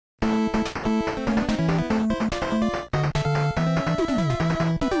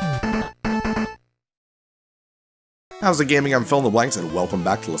How's it gaming? I'm Phil in the Blanks, and welcome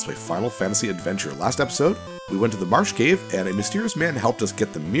back to Let's Play Final Fantasy Adventure. Last episode, we went to the Marsh Cave, and a mysterious man helped us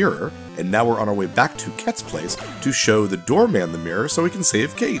get the mirror, and now we're on our way back to Ket's place to show the doorman the mirror so we can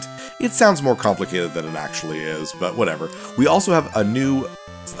save Kate. It sounds more complicated than it actually is, but whatever. We also have a new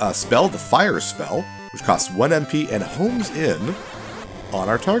spell, the Fire Spell, which costs 1 MP and homes in on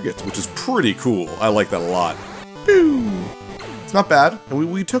our targets, which is pretty cool. I like that a lot. Pew! It's not bad,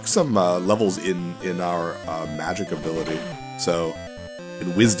 and we took some levels in our magic ability, so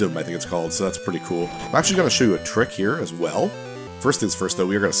in wisdom I think it's called, so that's pretty cool. I'm actually going to show you a trick here as well. First things first though,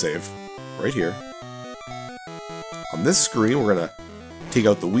 we are going to save right here. On this screen we're going to take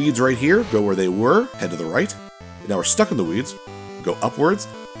out the weeds right here, go where they were, head to the right. Now we're stuck in the weeds, go upwards,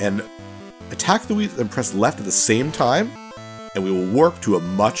 and attack the weeds and press left at the same time, and we will warp to a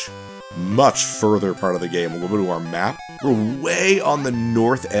much further part of the game. We'll go to our map. We're way on the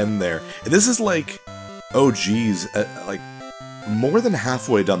north end there. And this is like, oh geez, like more than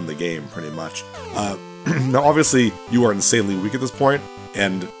halfway done the game, pretty much. Now obviously you are insanely weak at this point,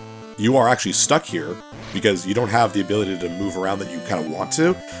 and you are actually stuck here because you don't have the ability to move around that you kind of want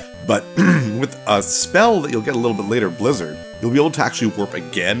to. But with a spell that you'll get a little bit later, Blizzard, you'll be able to actually warp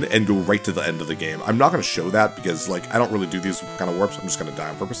again and go right to the end of the game. I'm not going to show that because, like, I don't really do these kind of warps. I'm just going to die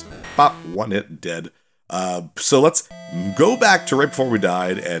on purpose. Pop, one hit, dead. So let's go back to right before we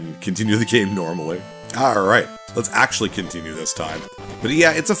died and continue the game normally. Alright, let's actually continue this time. But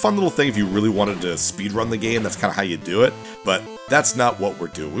yeah, it's a fun little thing if you really wanted to speedrun the game. That's kind of how you do it. But that's not what we're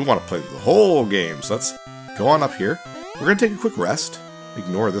doing. We want to play the whole game. So let's go on up here. We're going to take a quick rest.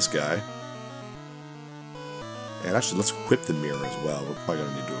 Ignore this guy. And actually, let's equip the mirror as well. We're probably going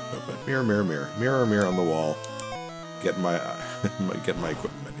to need to equip it. Mirror, mirror, mirror. Mirror, mirror on the wall. Get my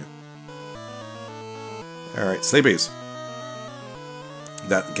equipment menu. Alright, Slay Base.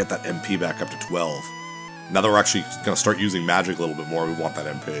 Get that MP back up to 12. Now that we're actually going to start using magic a little bit more, we want that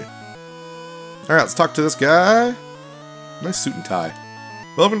MP. Alright, let's talk to this guy. Nice suit and tie.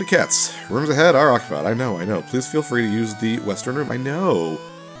 Welcome to Ket's. Rooms ahead are occupied. I know. Please feel free to use the western room. I know.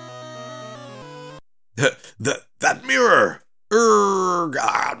 That mirror! Oh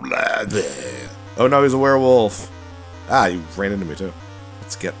no, he's a werewolf. Ah, you ran into me too.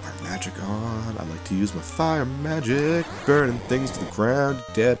 Let's get our magic on. I like to use my fire magic. Burning things to the ground.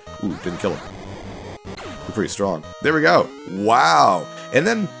 Dead. Ooh, didn't kill him. We're pretty strong. There we go. Wow. And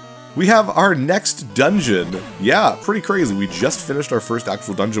then we have our next dungeon. Yeah, pretty crazy. We just finished our first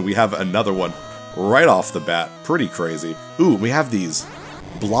actual dungeon. We have another one right off the bat. Pretty crazy. Ooh, we have these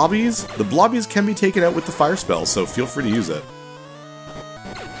blobbies. The blobbies can be taken out with the fire spell, so feel free to use it.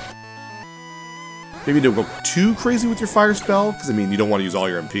 Maybe don't go too crazy with your fire spell, because, I mean, you don't want to use all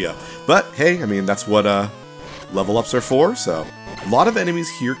your MP up. But, hey, I mean, that's what level ups are for, so. A lot of enemies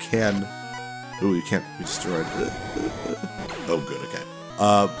here can... Ooh, you can't be destroyed. Oh, good, okay.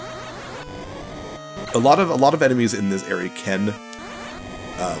 A lot of enemies in this area can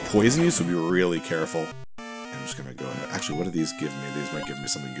poison you, so be really careful. I'm just gonna go ahead. Actually, what do these give me? These might give me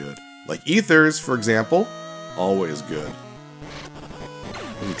something good. Like ethers, for example. Always good.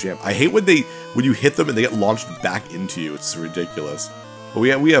 Ooh, jam. I hate when you hit them and they get launched back into you. It's ridiculous. But we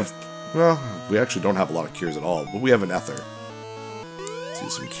have, well, we actually don't have a lot of cures at all, but we have an ether. Let's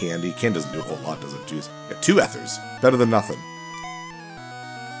use some candy. Candy doesn't do a whole lot, does it? Jeez. We got 2 ethers. Better than nothing.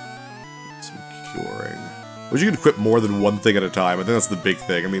 Curing. Which you can equip more than one thing at a time. I think that's the big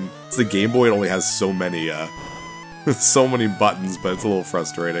thing. I mean, it's the Game Boy. It only has so many, so many buttons, but it's a little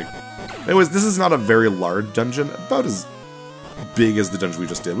frustrating. Anyways, this is not a very large dungeon. About as big as the dungeon we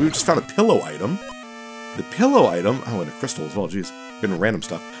just did. We just found a pillow item. The pillow item... Oh, and a crystal as well. Jeez. Getting random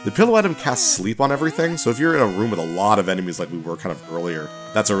stuff. The pillow item casts sleep on everything, so if you're in a room with a lot of enemies like we were kind of earlier,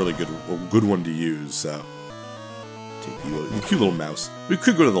 that's a really good one to use, so... Take you, a cute little mouse. We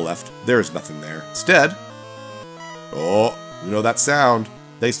could go to the left. There is nothing there. Instead, oh, you know that sound.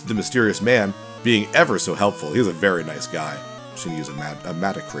 Thanks to the mysterious man being ever so helpful. He's a very nice guy. Just gonna use a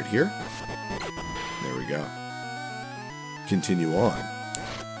magic right here. There we go. Continue on.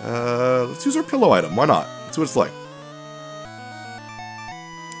 Let's use our pillow item. Why not? Let's see what it's like.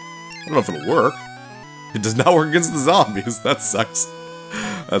 I don't know if it'll work. It does not work against the zombies. That sucks.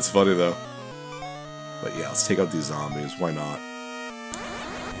 That's funny though. But yeah, let's take out these zombies. Why not?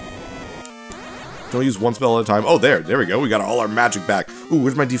 Don't use one spell at a time. Oh, there we go. We got all our magic back. Ooh,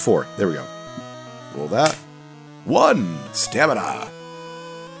 where's my D4? There we go. Roll that. 1! Stamina!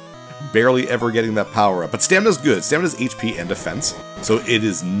 Barely ever getting that power up. But stamina's good. Stamina's HP and defense. So it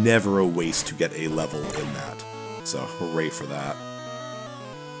is never a waste to get a level in that. So, hooray for that.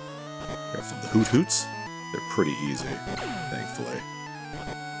 Careful of the hoots. They're pretty easy, thankfully.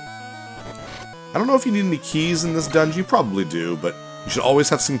 I don't know if you need any keys in this dungeon. You probably do, but you should always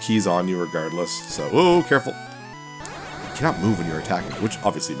have some keys on you regardless. So, oh, careful. You cannot move when you're attacking, which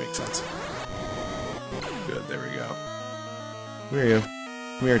obviously makes sense. Good, there we go. Come here, you.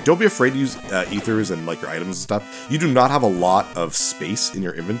 Come here. Don't be afraid to use ethers and like your items and stuff. You do not have a lot of space in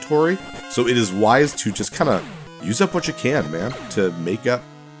your inventory, so it is wise to just kind of use up what you can, man, to make up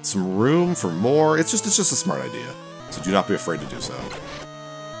some room for more. It's just a smart idea. So do not be afraid to do so.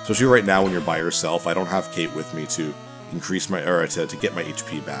 Especially right now when you're by yourself. I don't have Kate with me to increase my, or to get my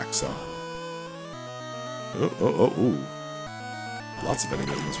HP back, so. Ooh. Lots of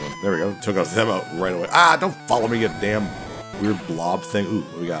enemies in this one. There we go. Took them out right away. Ah, don't follow me, you damn weird blob thing. Ooh,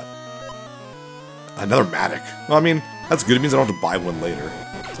 what do we got? Another Matic. Well, I mean, that's good. It means I don't have to buy one later.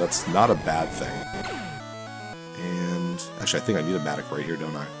 So that's not a bad thing. And actually, I think I need a Matic right here,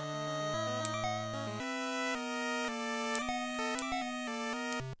 don't I?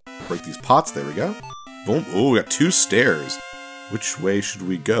 Break these pots. There we go. Boom. Oh, we got 2 stairs. Which way should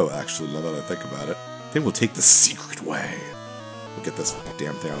we go, actually, now that I think about it? I think we'll take the secret way. We'll get this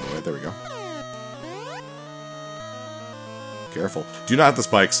damn thing out of the way. There we go. Careful. Do not hit the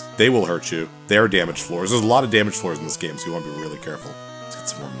spikes. They will hurt you. They are damaged floors. There's a lot of damaged floors in this game, so you want to be really careful. Let's get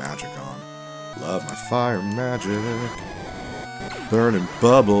some more magic on. Love my fire magic. Burning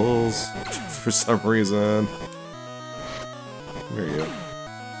bubbles. For some reason. Where are you?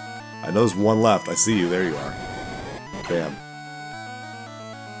 I know there's one left. I see you. There you are. Bam.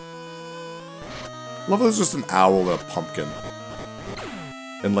 Love there's just an owl and a pumpkin.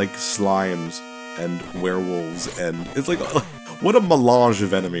 And like slimes and werewolves and it's like what a melange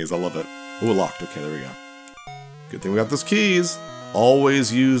of enemies. I love it. Ooh, locked. Okay, there we go. Good thing we got those keys.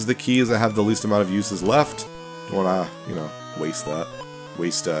 Always use the keys that have the least amount of uses left. Don't wanna, you know, waste that.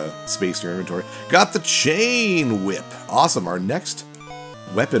 Waste space in your inventory. Got the chain whip. Awesome. Our next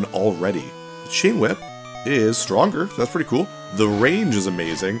weapon already. The chain whip is stronger. So that's pretty cool. The range is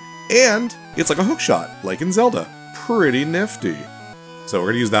amazing. And it's like a hook shot, like in Zelda. Pretty nifty. So we're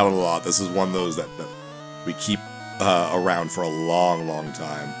going to use that one a lot. This is one of those that we keep around for a long, long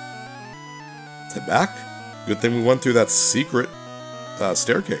time. Let's head back. Good thing we went through that secret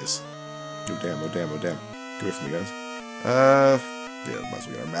staircase. Oh damn, oh damn, oh damn. Get away from me, guys. Yeah, might as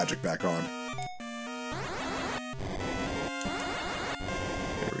well get our magic back on.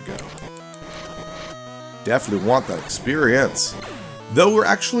 There we go. Definitely want that experience. Though we're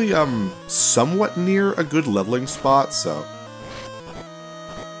actually somewhat near a good leveling spot, so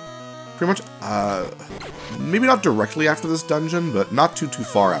pretty much maybe not directly after this dungeon, but not too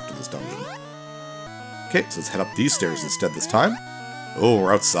far after this dungeon. Okay, so let's head up these stairs instead this time. Oh,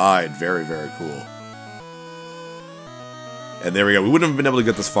 we're outside. Very, very cool. And there we go. We wouldn't have been able to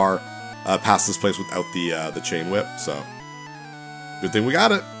get this far past this place without the chain whip, so good thing we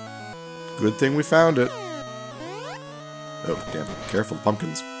got it. Good thing we found it. Oh, damn. Careful, the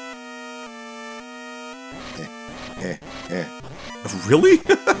pumpkins. Really?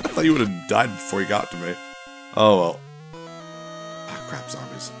 I thought you would have died before you got to me. Oh, well. Ah, crap,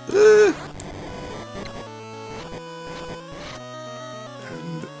 zombies.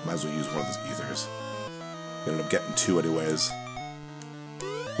 And might as well use one of those ethers. Ended up getting 2 anyways.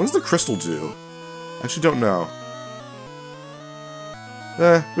 What does the crystal do? I actually don't know. We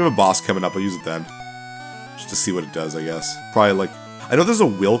have a boss coming up. I'll use it then. Just to see what it does, I guess. Probably like... I know there's a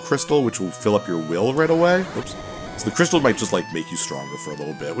will crystal, which will fill up your will right away. Oops. So the crystal might just, like, make you stronger for a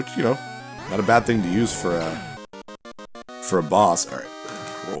little bit, which, you know, not a bad thing to use for a boss. Alright.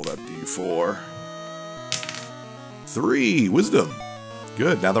 Roll that d4. 3! Wisdom!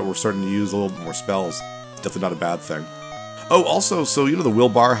 Good. Now that we're starting to use a little bit more spells, it's definitely not a bad thing. Oh, also, so, you know the will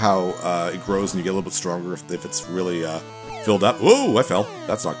bar, how it grows and you get a little bit stronger if it's really filled up? Whoa! I fell.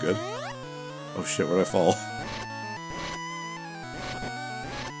 That's not good. Oh shit, where'd I fall?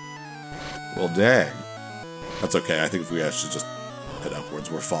 Well, dang. That's okay, I think if we actually just head upwards,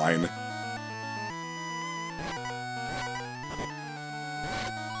 we're fine.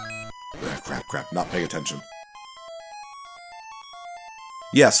 Crap, not paying attention.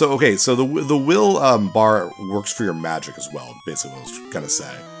 Yeah, so, okay, so the will bar works for your magic as well, basically what I was gonna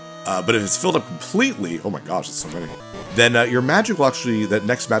say. But if it's filled up completely, oh my gosh, that's so many, then your magic will actually, that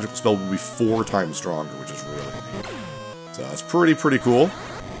next magical spell will be 4 times stronger, which is really neat. So that's pretty cool.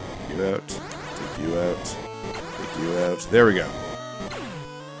 Take you out, take you out, take you out. There we go.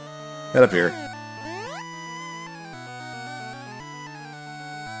 Head up here.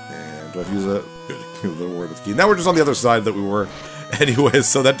 And do I have to use a... Good, a little word with the key. Now we're just on the other side that we were anyways,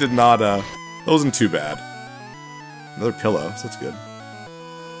 so that did not, that wasn't too bad. Another pillow, so that's good.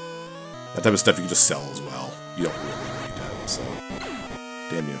 That type of stuff you can just sell as well. You don't really need it, so...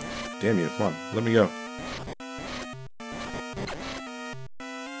 Damn you. Damn you. Come on. Let me go.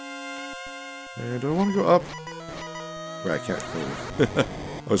 And do I want to go up? Right, I can't move. I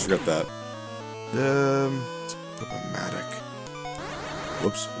always forget that. Problematic.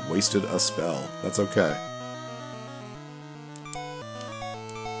 Whoops. Wasted a spell. That's okay.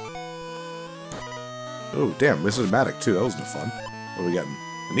 Oh, damn. Wasted a matic, too. That was no fun. What are we getting?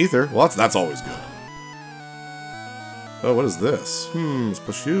 An ether? Well, that's always good. Oh, what is this? Let's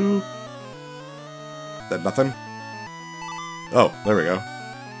push you. Is that nothing? Oh, there we go.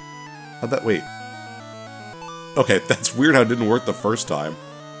 How'd that... Wait. Okay, that's weird how it didn't work the first time.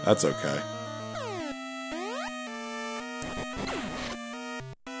 That's okay.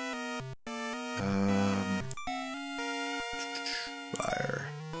 Fire.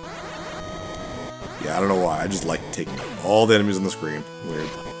 Yeah, I don't know why. I just like taking all the enemies on the screen. Weird.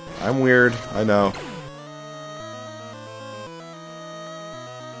 I'm weird. I know.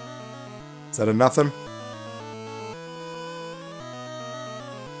 Is that a nothing?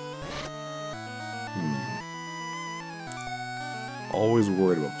 Always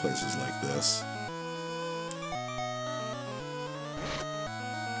worried about places like this.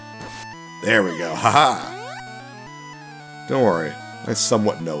 There we go. Haha! Don't worry. I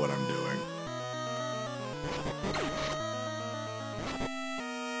somewhat know what I'm doing.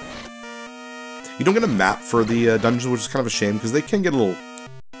 You don't get a map for the dungeons, which is kind of a shame, because they can get a little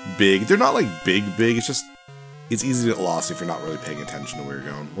big. They're not like big, it's just... It's easy to get lost if you're not really paying attention to where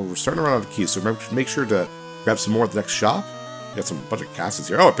you're going. Well, we're starting to run out of keys, so remember, make sure to grab some more at the next shop. Got some bunch of castles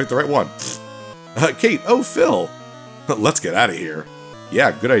here. Oh, I picked the right one. Kate. Oh, Phil. Let's get out of here.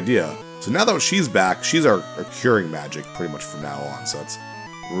 Yeah, good idea. So now that she's back, she's our curing magic pretty much from now on. So that's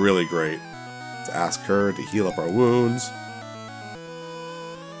really great. Let's ask her to heal up our wounds.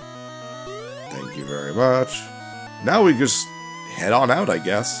 Thank you very much. Now we just head on out, I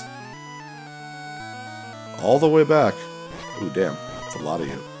guess. All the way back. Ooh, damn. That's a lot of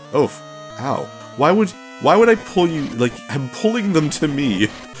you. Oh, ow. Why would I pull you? Like, I'm pulling them to me. Do you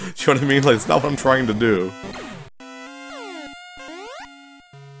know what I mean? Like, it's not what I'm trying to do.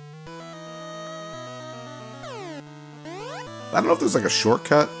 I don't know if there's, like, a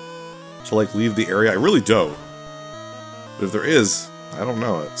shortcut to, like, leave the area. I really don't. But if there is, I don't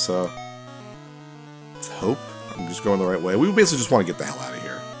know it, so... Let's hope I'm just going the right way. We basically just want to get the hell out of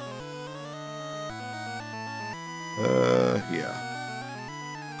here. Yeah.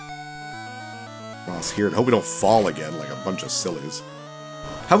 Boss here, and hope we don't fall again like a bunch of sillies.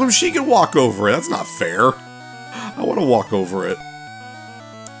 How come she can walk over it? That's not fair. I want to walk over it.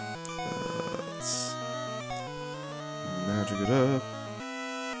 Let's magic it up.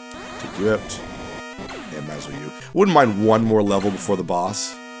 Take you out. Yeah, might as well you. Wouldn't mind one more level before the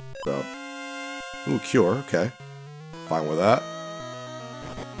boss. So. Ooh, cure. Okay. Fine with that.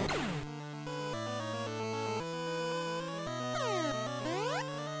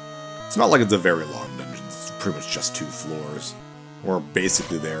 It's not like it's a very long dungeon. It's pretty much just 2 floors. We're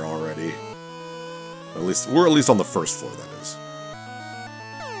basically there already. At least we're at least on the first floor, that is.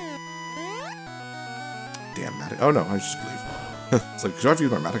 Damn, Matic. Oh no, I just leave. It's like, should I have to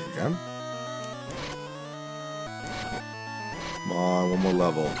use my Matic again? Come on, one more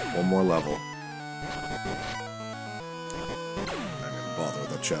level. One more level. I'm gonna bother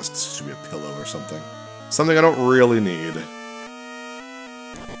with that chest. This should be a pillow or something. Something I don't really need.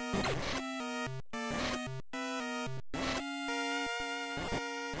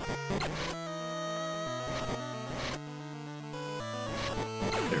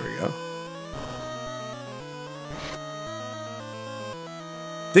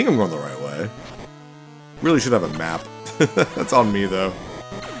 I think I'm going the right way. Really should have a map. That's on me, though.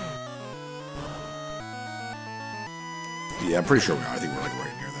 Yeah, I'm pretty sure we are. I think we're like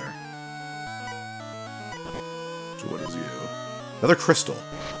right near there. So what is you? Another crystal.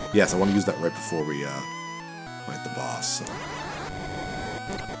 Yes, I want to use that right before we fight the boss. So.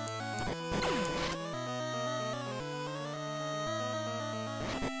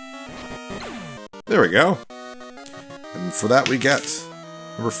 There we go. And for that we get...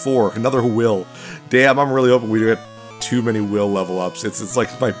 Number 4, another will. Damn, I'm really hoping we get too many will level ups. It's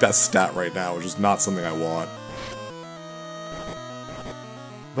like my best stat right now, which is not something I want.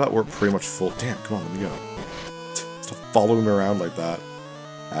 But we're pretty much full. Damn, come on, let me go. Stop following me around like that.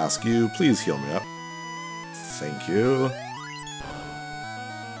 Ask you, please heal me up. Thank you.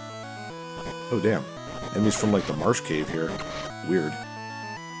 Oh, damn. Enemies from, like, the marsh cave here. Weird.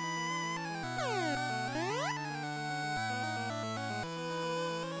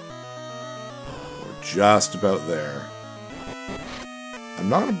 Just about there. I'm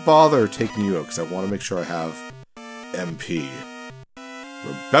not going to bother taking you out because I want to make sure I have MP.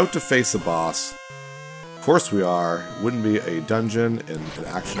 We're about to face a boss. Of course we are. Wouldn't be a dungeon in an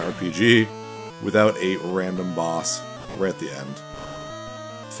action RPG without a random boss right at the end.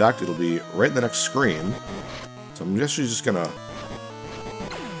 In fact, it'll be right in the next screen. So I'm actually just gonna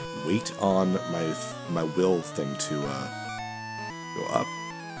wait on my will thing to go up.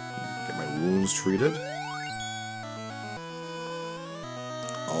 Get my wounds treated.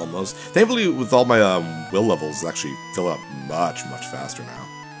 Almost. Thankfully, with all my will levels, actually fill up much, much faster now.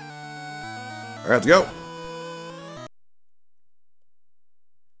 Alright, let's go.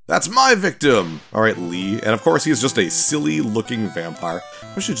 That's my victim! Alright, Lee. And of course, he's just a silly-looking vampire.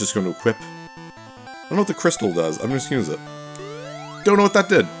 I should just go to equip. I don't know what the crystal does. I'm just gonna use it. Don't know what that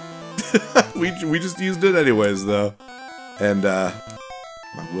did. we just used it anyways, though. And,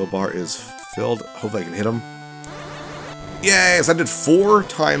 my will bar is filled. Hopefully I can hit him. Yes, I did 4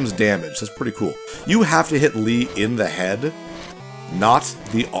 times damage. That's pretty cool. You have to hit Lee in the head, not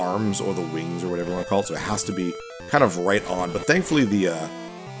the arms or the wings or whatever you want to call it, so it has to be kind of right on. But thankfully I'm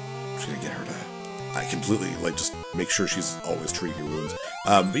just gonna get her to, I completely, like, just make sure she's always treating your wounds.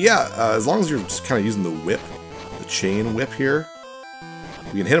 But yeah, as long as you're just kind of using the whip, the chain whip here,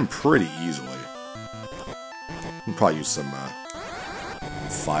 we can hit him pretty easily. We'll probably use some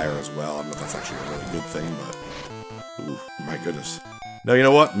fire as well. I don't know if that's actually a really good thing, but ooh, my goodness. No, you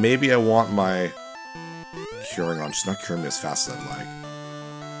know what? Maybe I want my curing on. She's not curing me as fast as I'd like.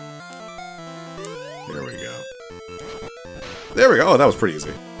 There we go. There we go. Oh, that was pretty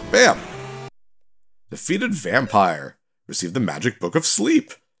easy. Bam! Defeated vampire. Received the magic book of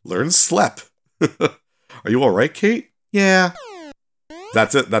sleep. Learn slep. Are you alright, Kate? Yeah.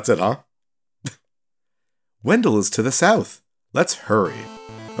 That's it, huh? Wendell is to the south. Let's hurry.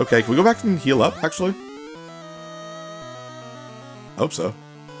 Okay, can we go back and heal up, actually? Hope so.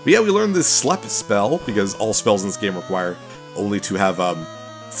 But yeah, we learned this slep spell, because all spells in this game require only to have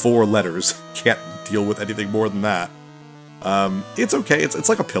 4 letters. Can't deal with anything more than that. It's okay, it's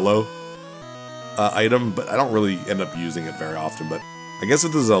like a pillow item, but I don't really end up using it very often. But I guess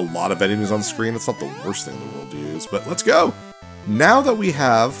if there's a lot of enemies on screen, it's not the worst thing in the world to use. But let's go! Now that we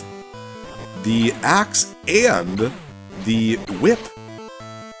have the axe and the whip,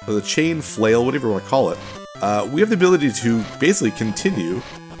 or the chain flail, whatever you want to call it, we have the ability to basically continue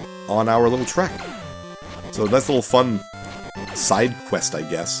on our little trek. So nice little fun side quest, I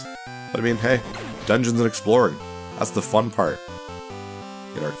guess. But I mean, hey, dungeons and exploring. That's the fun part.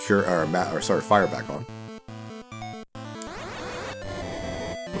 Get our fire back on.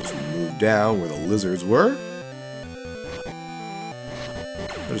 Let's move down where the lizards were.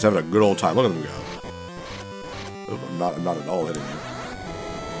 They're just having a good old time. Look at them go. Oh, I'm not at all hitting you.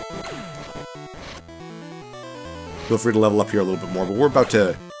 Feel free to level up here a little bit more, but we're about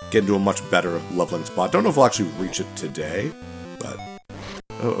to get into a much better leveling spot. Don't know if we'll actually reach it today, but...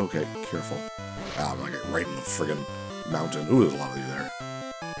 Oh, okay, careful. Ah, I'm gonna get right in the friggin' mountain. Ooh, there's a lot of you there.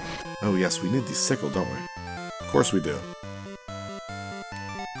 Oh yes, we need the sickle, don't we? Of course we do.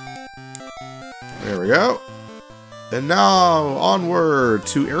 There we go. And now, onward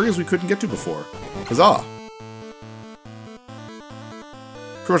to areas we couldn't get to before. Huzzah!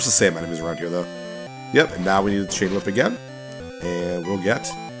 Pretty much the same enemies around here, though. Yep, and now we need the chain whip again. And we'll get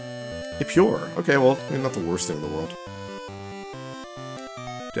a pure. Okay, well, I mean, not the worst thing in the world.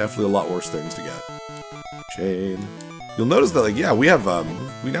 Definitely a lot worse things to get. Chain. You'll notice that, like, yeah, we have,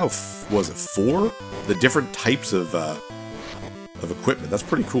 we now, was it 4? The different types of equipment. That's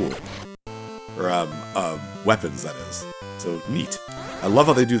pretty cool. Or, weapons, that is. So, neat. I love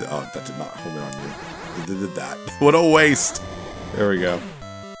how they do that. Oh, that did not home in on you. They did that. What a waste! There we go.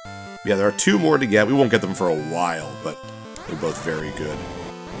 Yeah, there are 2 more to get. We won't get them for a while, but they're both very good.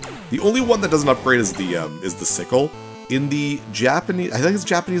 The only one that doesn't upgrade is the sickle. In the Japanese, I think it's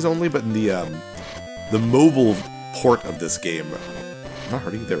Japanese only, but in the mobile port of this game, I'm not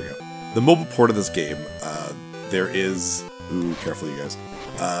hurting you. There we go. The mobile port of this game, there is, ooh, careful you guys,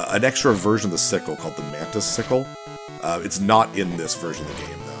 an extra version of the sickle called the Mantis sickle. It's not in this version of the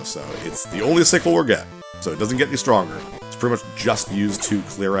game though, so it's the only sickle we'll get. So it doesn't get any stronger. It's pretty much just used to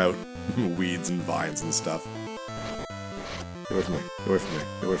clear out weeds and vines and stuff. Get away from me. Get away from me.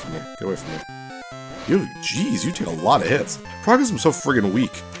 Get away from me. Get away from me. You, jeez, you take a lot of hits. Probably because I'm so friggin'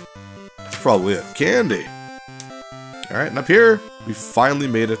 weak. That's probably it. Candy! Alright, and up here, we finally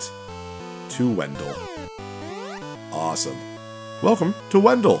made it to Wendell. Awesome. Welcome to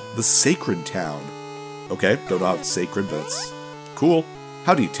Wendell, the sacred town. Okay, don't know how it's sacred, but it's cool.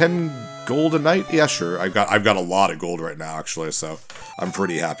 Howdy, 10 gold a night? Yeah, sure. I've got a lot of gold right now, actually, so I'm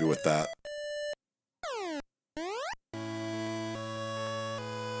pretty happy with that.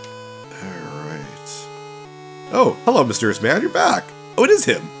 Alright. Oh, hello, mysterious man, you're back! Oh, it is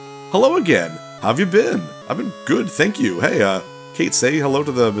him. Hello again. How have you been? I've been good, thank you. Hey, Kate, say hello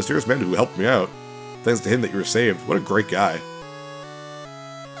to the mysterious man who helped me out. Thanks to him that you were saved. What a great guy.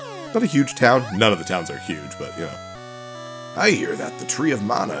 Not a huge town. None of the towns are huge, but, you know. I hear that the Tree of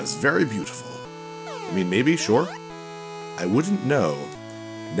Mana is very beautiful. I mean, maybe, sure. I wouldn't know.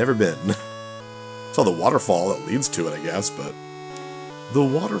 Never been. Saw the waterfall that leads to it, I guess, but... The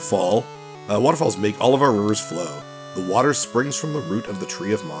waterfall. Waterfalls make all of our rivers flow. The water springs from the root of the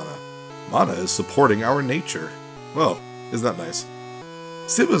Tree of Mana. Mana is supporting our nature. Well, isn't that nice?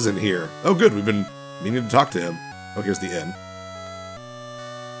 Siba's in here. Oh, good, we've been meaning to talk to him. Oh, here's the inn.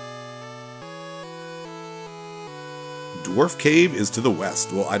 Dwarf Cave is to the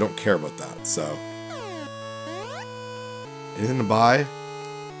west. Well, I don't care about that, so... Anything to buy?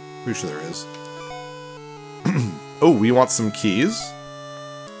 Pretty sure there is. Oh, we want some keys?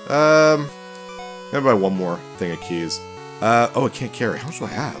 I'll buy one more thing of keys. Oh, I can't carry. How much do I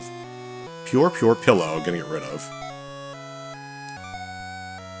have? Pure pillow. I'm gonna get rid of.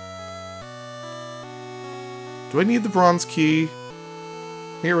 Do I need the bronze key?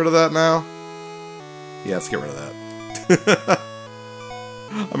 Can I get rid of that now? Yeah, let's get rid of that.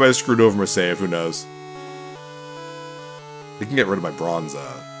 I might have screwed over my save, who knows. I can get rid of my bronze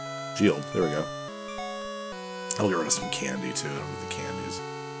shield. There we go. I'll get rid of some candy too. I don't need the candies.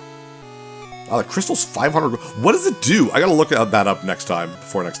 Oh, the crystal's 500. What does it do? I gotta look that up next time.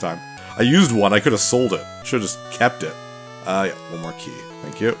 Before next time. I used one. I could have sold it. Should have just kept it. Yeah, one more key.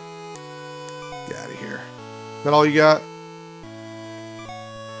 Thank you. Get out of here. Is that all you got?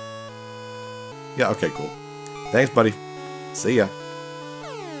 Yeah. Okay. Cool. Thanks, buddy. See ya.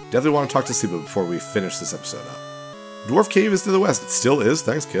 Definitely want to talk to Siba before we finish this episode up. Dwarf Cave is to the west. It still is.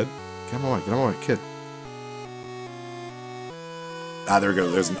 Thanks, kid. Get on my way, kid. Ah, there we go.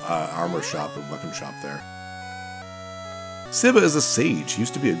 There's an armor shop and weapon shop there. Siba is a sage. He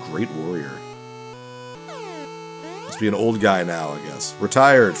used to be a great warrior. Must be an old guy now, I guess.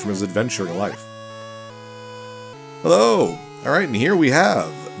 Retired from his adventuring life. Hello. All right, and here we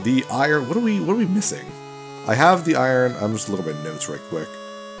have the iron. What are we missing? I have the iron. I'm just looking at my notes right quick.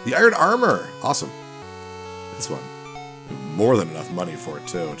 The iron armor. Awesome. This one. More than enough money for it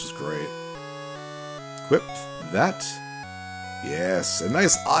too, which is great. Equip that. Yes, a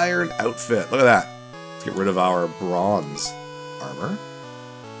nice iron outfit. Look at that. Let's get rid of our bronze armor.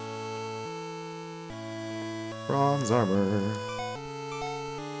 Bronze armor.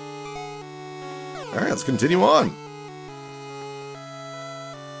 Alright, let's continue on.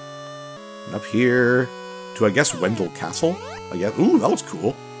 And up here to, I guess, Wendell Castle? I guess. Ooh, that looks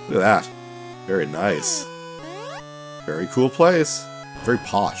cool. Look at that. Very nice. Very cool place. Very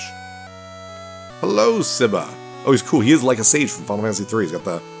posh. Hello, Siba. Oh, he's cool. He is like a sage from Final Fantasy III. He's got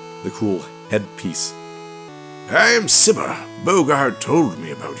the cool headpiece. I'm Siba. Bogard told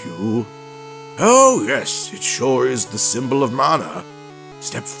me about you. Oh, yes, it sure is the symbol of mana.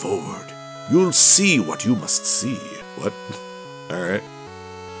 Step forward. You'll see what you must see. What? Alright.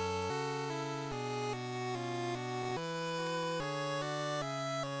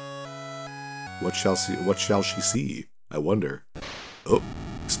 What shall she see? I wonder. Oh,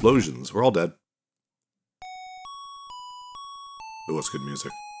 explosions. We're all dead. Oh, what's good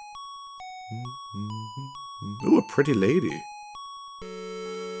music? Ooh, a pretty lady.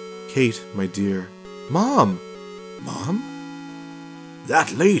 Kate, my dear. Mom! Mom?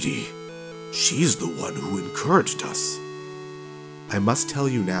 That lady. She's the one who encouraged us. I must tell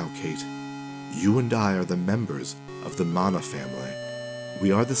you now, Kate. You and I are the members of the Mana family.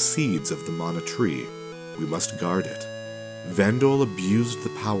 We are the seeds of the Mana tree. We must guard it. Vandal abused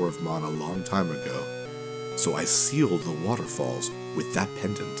the power of Mana a long time ago. So I sealed the waterfalls with that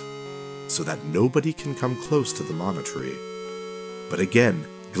pendant, so that nobody can come close to the Mana tree. But again,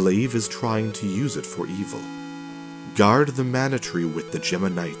 Glaive is trying to use it for evil. Guard the Mana tree with the Gemma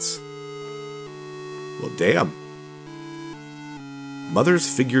Knights. Well, damn.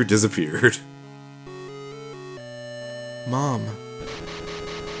 Mother's figure disappeared. Mom.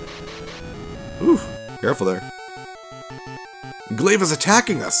 Ooh, careful there. Glaive is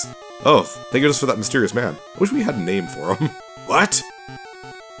attacking us! Oh, thank goodness for that mysterious man. I wish we had a name for him. What?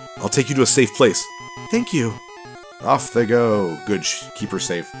 I'll take you to a safe place. Thank you. Off they go. Good, keep her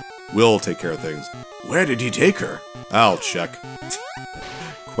safe. We'll take care of things. Where did he take her? I'll check.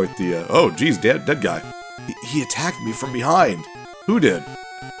 Quite the, oh, geez, dead guy. He attacked me from behind. Who did?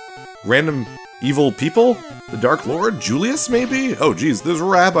 Random evil people? The Dark Lord? Julius, maybe? Oh, geez, there's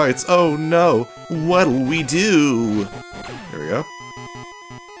rabbits. Oh, no. What'll we do? There we go.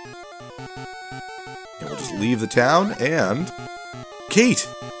 And we'll just leave the town and... Kate!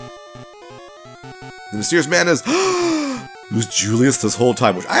 The mysterious man is... It was Julius this whole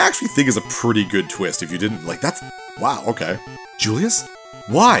time, which I actually think is a pretty good twist. If you didn't, like, that's... Wow, okay. Julius?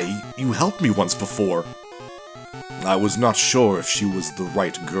 Why? You helped me once before. I was not sure if she was the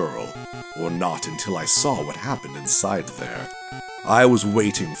right girl or not until I saw what happened inside there. I was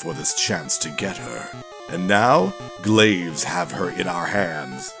waiting for this chance to get her. And now, Glaives have her in our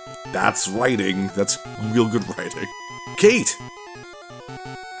hands. That's writing. That's real good writing. Kate!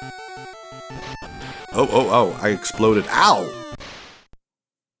 Oh, I exploded. Ow!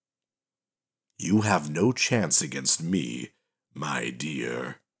 You have no chance against me, my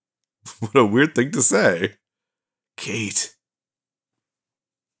dear. What a weird thing to say. Kate.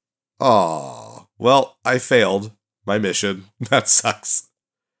 Aw. Well, I failed my mission. That sucks.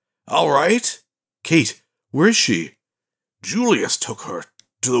 Alright. Kate, where is she? Julius took her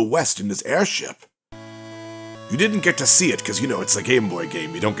to the west in his airship. You didn't get to see it because, you know, it's a Game Boy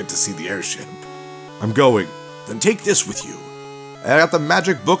game. You don't get to see the airship. I'm going. Then take this with you. And I got the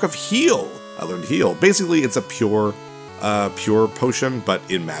magic book of heal. I learned heal. Basically, it's a pure potion, but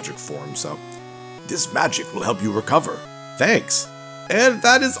in magic form, so. This magic will help you recover. Thanks. And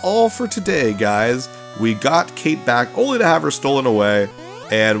that is all for today, guys. We got Kate back, only to have her stolen away,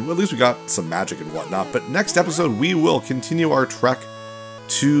 and at least we got some magic and whatnot. But next episode, we will continue our trek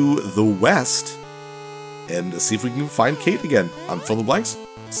to the west and see if we can find Kate again. I'm Fill in the Blanks.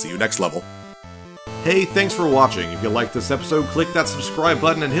 See you next level. Hey, thanks for watching. If you liked this episode, click that subscribe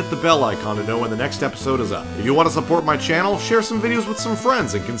button and hit the bell icon to know when the next episode is up. If you want to support my channel, share some videos with some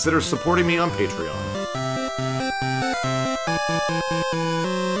friends and consider supporting me on Patreon.